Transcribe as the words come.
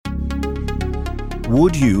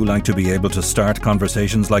Would you like to be able to start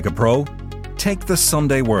conversations like a pro? Take the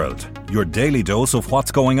Sunday World, your daily dose of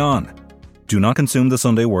what's going on. Do not consume the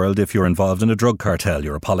Sunday World if you're involved in a drug cartel,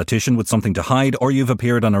 you're a politician with something to hide, or you've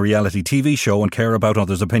appeared on a reality TV show and care about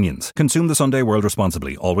others' opinions. Consume the Sunday World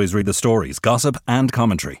responsibly. Always read the stories, gossip and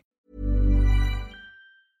commentary.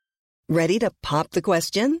 Ready to pop the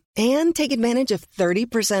question and take advantage of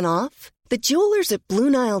 30% off? The jewelers at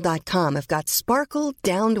BlueNile.com have got sparkle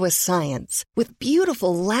down to a science with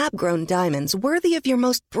beautiful lab-grown diamonds worthy of your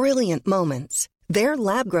most brilliant moments. Their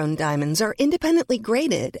lab-grown diamonds are independently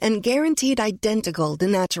graded and guaranteed identical to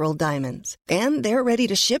natural diamonds. And they're ready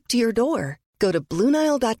to ship to your door. Go to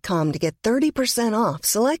BlueNile.com to get 30% off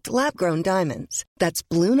select lab-grown diamonds. That's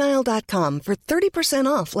BlueNile.com for 30%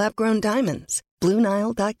 off lab-grown diamonds.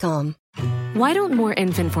 BlueNile.com. Why don't more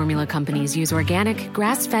infant formula companies use organic,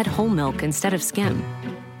 grass-fed whole milk instead of skim?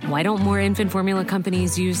 Why don't more infant formula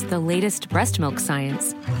companies use the latest breast milk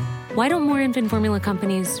science? Why don't more infant formula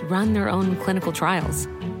companies run their own clinical trials?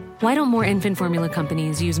 Why don't more infant formula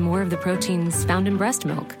companies use more of the proteins found in breast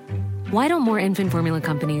milk? Why don't more infant formula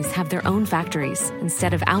companies have their own factories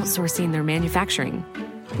instead of outsourcing their manufacturing?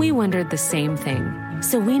 We wondered the same thing.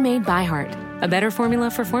 So we made ByHeart, a better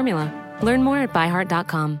formula for formula. Learn more at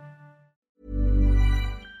byheart.com.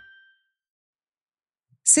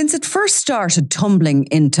 Since it first started tumbling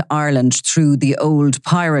into Ireland through the old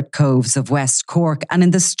pirate coves of West Cork and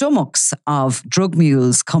in the stomachs of drug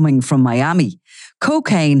mules coming from Miami,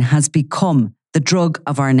 cocaine has become the drug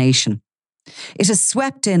of our nation. It has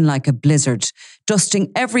swept in like a blizzard,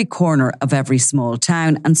 dusting every corner of every small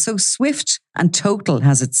town, and so swift and total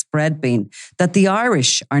has its spread been that the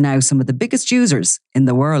Irish are now some of the biggest users in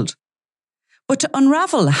the world. But to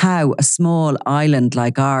unravel how a small island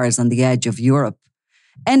like ours on the edge of Europe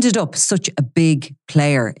ended up such a big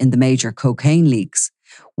player in the major cocaine leagues,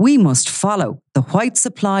 we must follow the white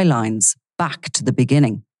supply lines back to the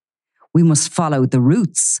beginning. We must follow the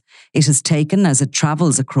routes it has taken as it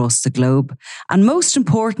travels across the globe. And most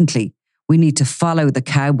importantly, we need to follow the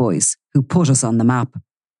cowboys who put us on the map.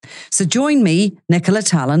 So join me, Nicola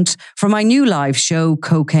Tallant, for my new live show,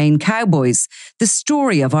 Cocaine Cowboys, the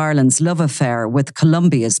story of Ireland's love affair with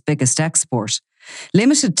Colombia's biggest export.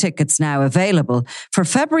 Limited tickets now available for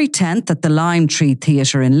February 10th at the Lime Tree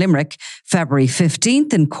Theatre in Limerick, February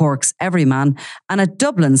 15th in Cork's Everyman, and at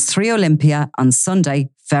Dublin's 3 Olympia on Sunday,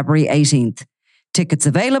 February 18th. Tickets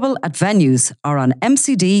available at venues or on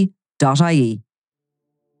mcd.ie.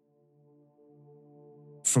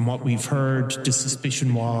 From what we've heard, the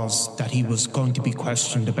suspicion was that he was going to be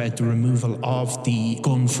questioned about the removal of the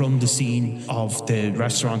gun from the scene of the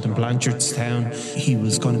restaurant in Blanchardstown. He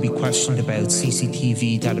was going to be questioned about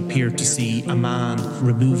CCTV that appeared to see a man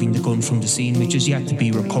removing the gun from the scene, which is yet to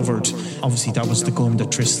be recovered. Obviously, that was the gun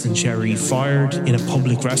that Tristan Sherry fired in a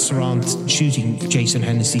public restaurant, shooting Jason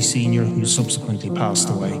Hennessy Sr., who subsequently passed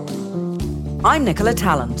away. I'm Nicola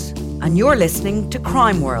Tallant, and you're listening to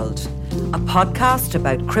Crime World, a podcast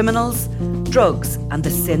about criminals, drugs and the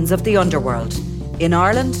sins of the underworld in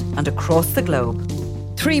Ireland and across the globe.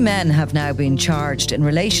 3 men have now been charged in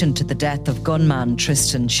relation to the death of gunman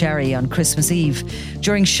Tristan Sherry on Christmas Eve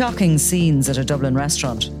during shocking scenes at a Dublin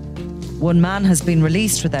restaurant. 1 man has been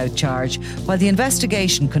released without charge while the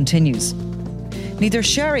investigation continues. Neither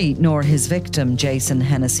Sherry nor his victim, Jason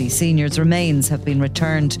Hennessy Sr.'s remains have been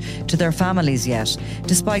returned to their families yet,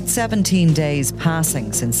 despite 17 days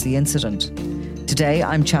passing since the incident. Today,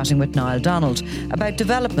 I'm chatting with Niall Donald about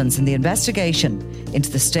developments in the investigation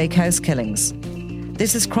into the steakhouse killings.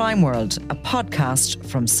 This is Crime World, a podcast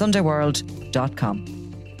from SundayWorld.com.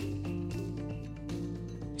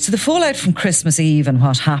 So the fallout from Christmas Eve and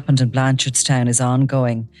what happened in Blanchardstown is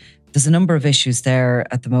ongoing. There's a number of issues there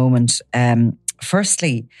at the moment.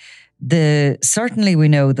 Firstly, certainly we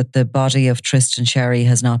know that the body of Tristan Sherry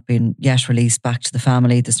has not been yet released back to the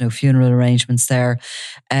family. There's no funeral arrangements there.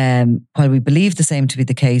 While we believe the same to be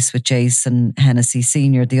the case with Jason Hennessy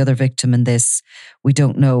Sr., the other victim in this, we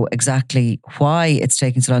don't know exactly why it's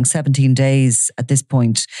taking so long. 17 days at this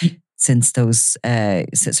point since those,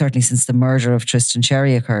 certainly since the murder of Tristan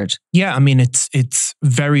Sherry occurred. Yeah, I mean, it's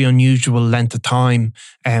very unusual length of time.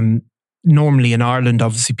 Normally in Ireland,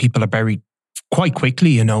 obviously people are buried quite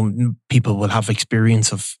quickly. You know, people will have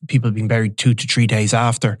experience of people being buried 2 to 3 days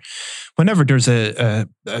after. Whenever there's a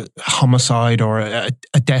homicide or a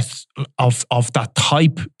death of that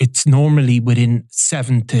type, it's normally within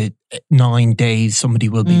 7 to 9 days somebody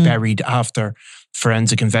will be buried after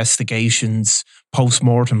forensic investigations,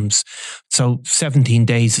 post-mortems. So 17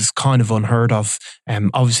 days is kind of unheard of.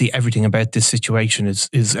 Obviously, everything about this situation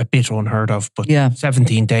is a bit unheard of, but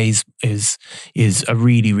 17 days is a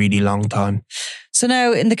really, really long time. So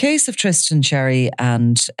now, in the case of Tristan Sherry,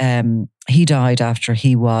 and he died after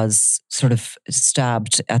he was sort of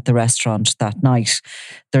stabbed at the restaurant that night.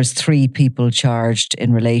 There's 3 people charged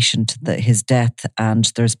in relation to his death,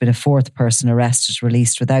 and there's been a 4th person arrested,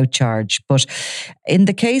 released without charge. But in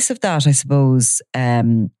the case of that, I suppose,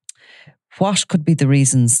 what could be the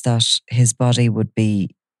reasons that his body would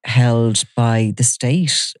be held by the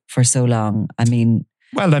state for so long? I mean,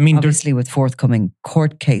 obviously with forthcoming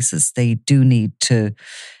court cases, they do need to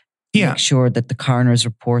make sure that the coroner's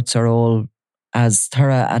reports are all as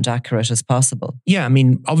thorough and accurate as possible. Yeah, I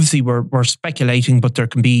mean, obviously we're speculating, but there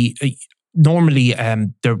can be... Normally,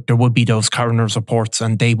 there would be those coroner's reports,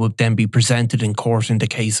 and they would then be presented in court in the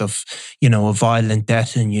case of, a violent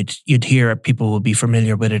death, and you'd hear, people will be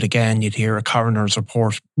familiar with it again. You'd hear a coroner's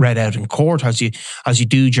report read out in court as you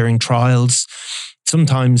do during trials.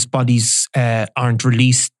 Sometimes bodies aren't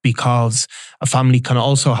released because a family can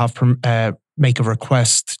also have make a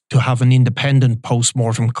request to have an independent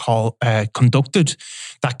post-mortem conducted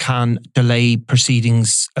that can delay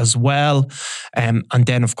proceedings as well. And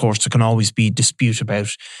then, of course, there can always be dispute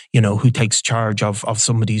about, who takes charge of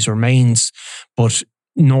somebody's remains. But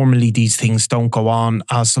normally these things don't go on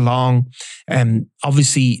as long.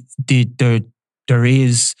 Obviously, there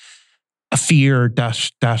is a fear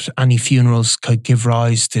that any funerals could give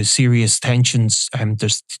rise to serious tensions.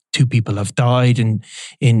 There's 2 people have died in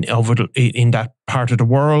that part of the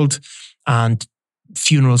world, and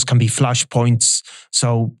funerals can be flashpoints.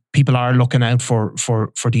 So people are looking out for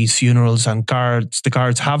these funerals, and the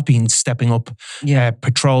guards have been stepping up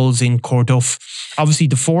patrols in Corduff. Obviously,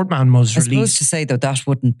 the 4th man was released. I suppose to say, though, that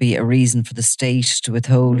wouldn't be a reason for the state to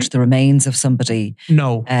withhold the remains of somebody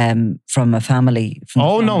from a family.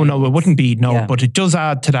 No, it wouldn't be. No, but it does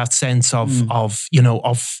add to that sense of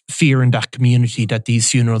fear in that community that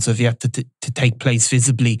these funerals have yet to take place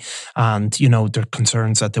visibly, and, there are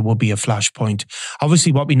concerns that there will be a flashpoint.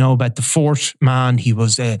 Obviously, what we know about the 4th man, he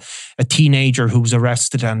was a teenager who was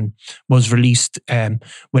arrested and was released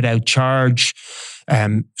without charge.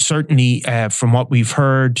 Certainly, from what we've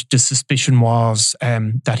heard, the suspicion was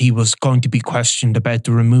that he was going to be questioned about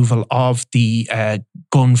the removal of the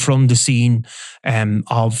gun from the scene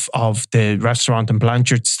of the restaurant in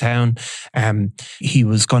Blanchardstown. He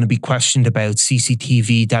was going to be questioned about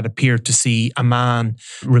CCTV that appeared to see a man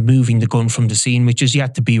removing the gun from the scene, which is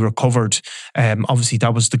yet to be recovered. Obviously,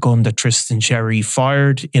 that was the gun that Tristan Sherry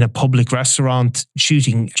fired in a public restaurant,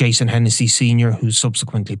 shooting Jason Hennessy Sr., who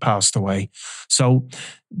subsequently passed away. So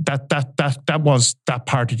that was that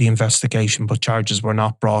part of the investigation, but charges were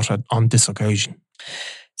not brought on this occasion.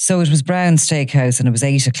 So it was Brown Steakhouse, and it was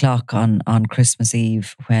 8:00 on Christmas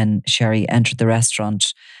Eve when Sherry entered the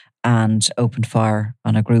restaurant and opened fire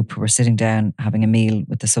on a group who were sitting down having a meal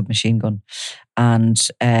with the submachine gun. And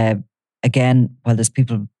again, while there's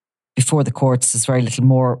people before the courts, there's very little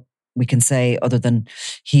more we can say other than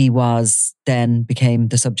he became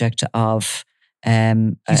the subject of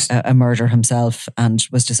a murder himself and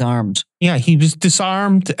was disarmed. Yeah, he was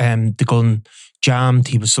disarmed. The gun jammed.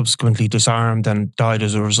 He was subsequently disarmed and died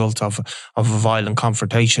as a result of a violent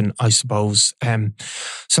confrontation, I suppose.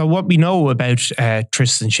 So what we know about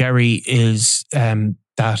Tristan Sherry is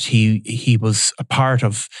that he was a part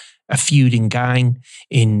of a feuding gang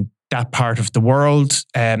in that part of the world.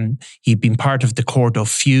 He'd been part of the Corduff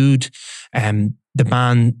feud. The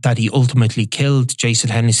man that he ultimately killed, Jason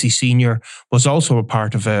Hennessy Sr., was also a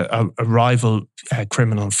part of a rival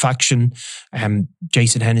criminal faction.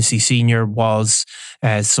 Jason Hennessy Sr. was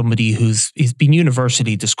somebody who's been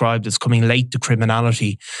universally described as coming late to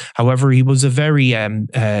criminality. However, he was he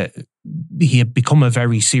had become a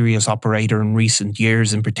very serious operator in recent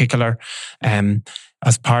years, in particular,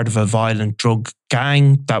 as part of a violent drug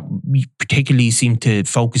gang that particularly seemed to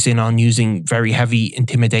focus in on using very heavy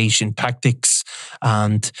intimidation tactics.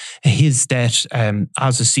 And his death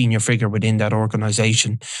as a senior figure within that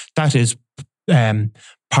organisation, that is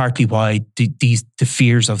partly why the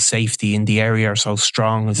fears of safety in the area are so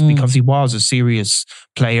strong, is because he was a serious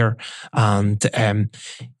player. And,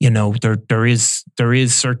 there is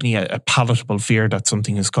certainly a palatable fear that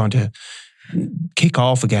something is going to kick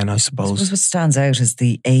off again, I suppose. What stands out is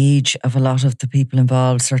the age of a lot of the people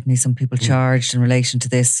involved. Certainly some people charged in relation to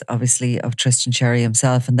this, obviously, of Tristan Sherry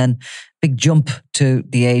himself, and then big jump to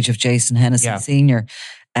the age of Jason Hennessy Sr.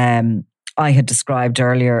 I had described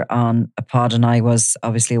earlier on a pod, and I was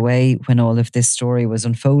obviously away when all of this story was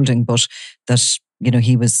unfolding, but that,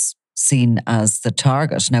 he was seen as the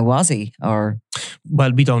target. Now, was he? Or...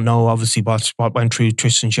 Well, we don't know, obviously, what went through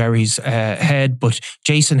Tristan Sherry's head, but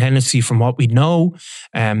Jason Hennessy, from what we know,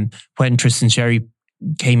 when Tristan Sherry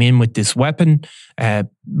came in with this weapon,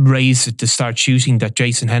 raised it to start shooting, that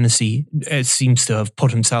Jason Hennessy seems to have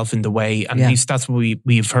put himself in the way. And at least that's what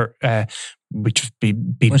we've heard, which has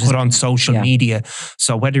been put on social media.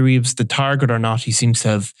 So whether he was the target or not, he seems to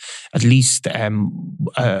have at least an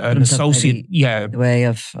associate, the way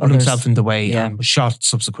of put himself in the way and was shot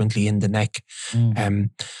subsequently in the neck.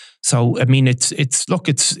 So I mean, it's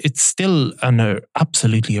still an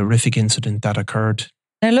absolutely horrific incident that occurred.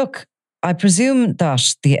 Now look, I presume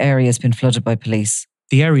that the area has been flooded by police.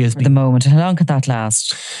 The area has been. At the moment. How long could that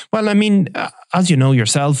last? Well, I mean, as you know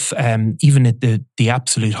yourself, even at the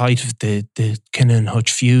absolute height of the Kinnan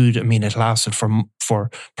Hutch feud, I mean, it lasted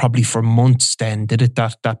for probably for months. Then did it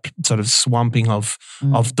that sort of swamping of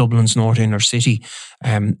Dublin's north inner city?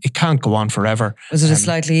 It can't go on forever. Was it a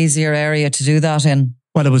slightly easier area to do that in?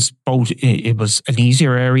 Well, it was both. It was an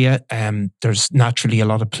easier area. There's naturally a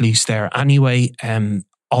lot of police there anyway.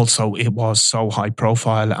 Also, it was so high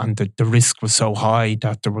profile and the risk was so high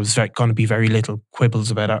that there was going to be very little quibbles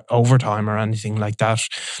about overtime or anything like that.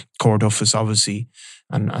 Corduff is obviously,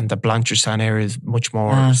 and the Blanchardstown area is much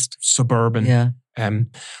more suburban. Yeah.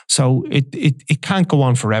 So it can't go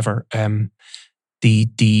on forever. And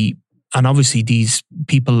obviously these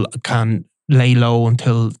people can lay low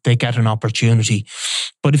until they get an opportunity.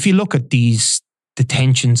 But if you look at the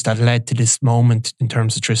tensions that led to this moment in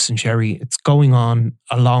terms of Tristan Sherry, it's going on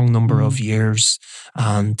a long number of years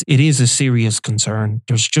and it is a serious concern.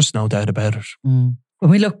 There's just no doubt about it. When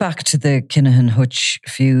we look back to the Kinahan-Hutch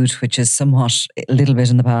feud, which is somewhat a little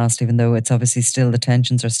bit in the past, even though it's obviously still, the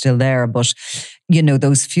tensions are still there. But, you know,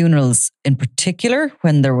 those funerals in particular,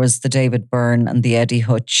 when there was the David Byrne and the Eddie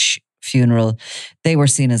Hutch funeral, they were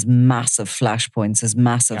seen as massive flashpoints, as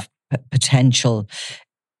massive potential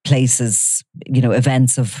places, you know,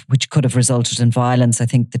 events of which could have resulted in violence. I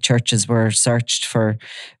think the churches were searched for,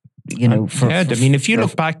 you know, I mean, if you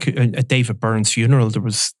look back at David Byrne's funeral, there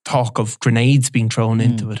was talk of grenades being thrown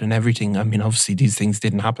into it and everything. I mean, obviously these things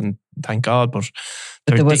didn't happen, thank God, but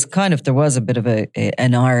there was a bit of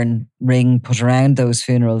an iron ring put around those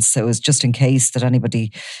funerals. So it was just in case that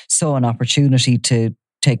anybody saw an opportunity to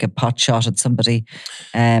take a pot shot at somebody.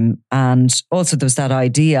 And also there was that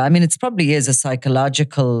idea, I mean, it probably is a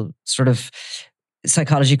psychological sort of,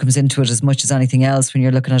 psychology comes into it as much as anything else when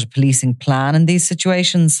you're looking at a policing plan in these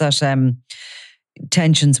situations, that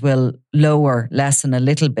tensions will lessen a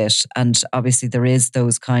little bit. And obviously there is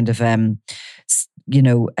those kind of,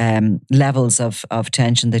 levels of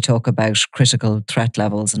tension. They talk about critical threat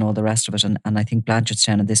levels and all the rest of it. And I think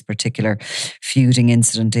Blanchardstown in this particular feuding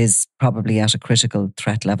incident is probably at a critical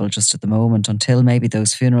threat level just at the moment, until maybe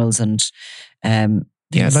those funerals and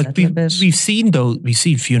we've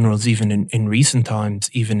seen funerals even in recent times,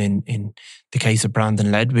 even in the case of Brandon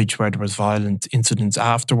Ledwidge, where there was violent incidents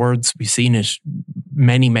afterwards. We've seen it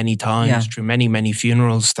many times through many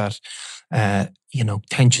funerals that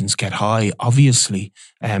tensions get high. Obviously,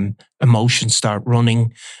 emotions start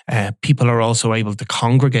running. People are also able to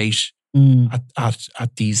congregate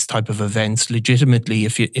at these type of events legitimately,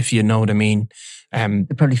 if you know what I mean. They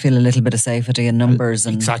probably feel a little bit of safety in numbers.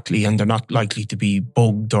 Exactly, and they're not likely to be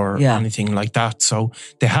bugged or anything like that. So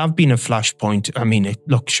they have been a flashpoint. I mean,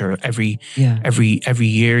 every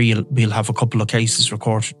year we'll have a couple of cases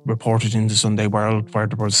reported in the Sunday World where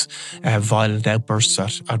there was violent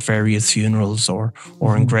outbursts at various funerals or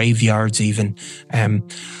in graveyards even.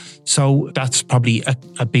 So that's probably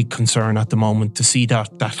a big concern at the moment. To see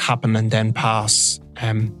that happen and then pass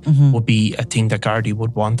would be a thing that Gardaí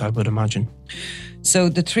would want, I would imagine. So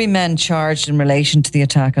the three men charged in relation to the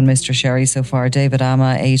attack on Mr. Sherry so far: David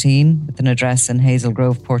Ama, 18, with an address in Hazel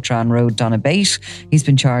Grove, Portrane Road, Donabate. He's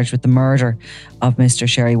been charged with the murder of Mr.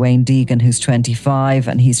 Sherry. Wayne Deegan, who's 25,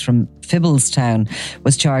 and he's from Fibblstown,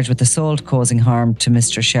 was charged with assault causing harm to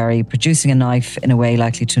Mr. Sherry, producing a knife in a way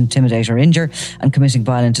likely to intimidate or injure, and committing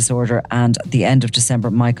violent disorder. And at the end of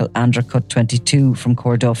December, Michael Andrecut, 22, from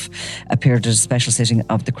Corduff, appeared at a special sitting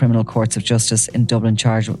of the Criminal Courts of Justice in Dublin,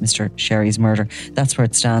 charged with Mr. Sherry's murder. That's where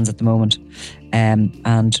it stands at the moment.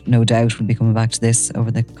 And no doubt we'll be coming back to this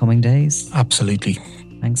over the coming days. Absolutely.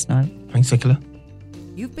 Thanks, Niall. Thanks, Nicola.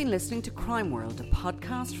 You've been listening to Crime World, a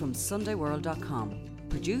podcast from SundayWorld.com.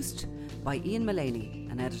 Produced by Ian Mullaney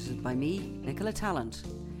and edited by me, Nicola Tallant.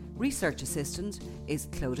 Research assistant is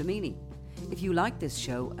Claude Amini. If you like this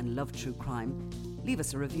show and love true crime, leave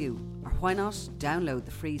us a review, or why not download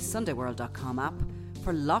the free SundayWorld.com app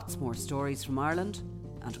for lots more stories from Ireland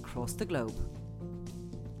and across the globe.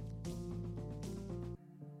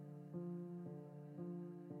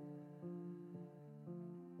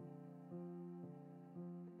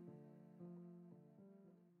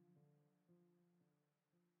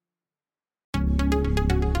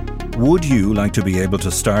 Would you like to be able to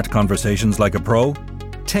start conversations like a pro?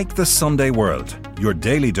 Take the Sunday World, your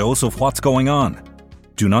daily dose of what's going on.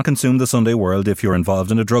 Do not consume the Sunday World if you're involved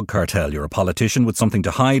in a drug cartel, you're a politician with something to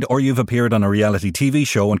hide, or you've appeared on a reality TV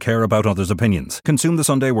show and care about others' opinions. Consume the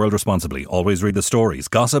Sunday World responsibly. Always read the stories,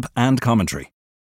 gossip and commentary.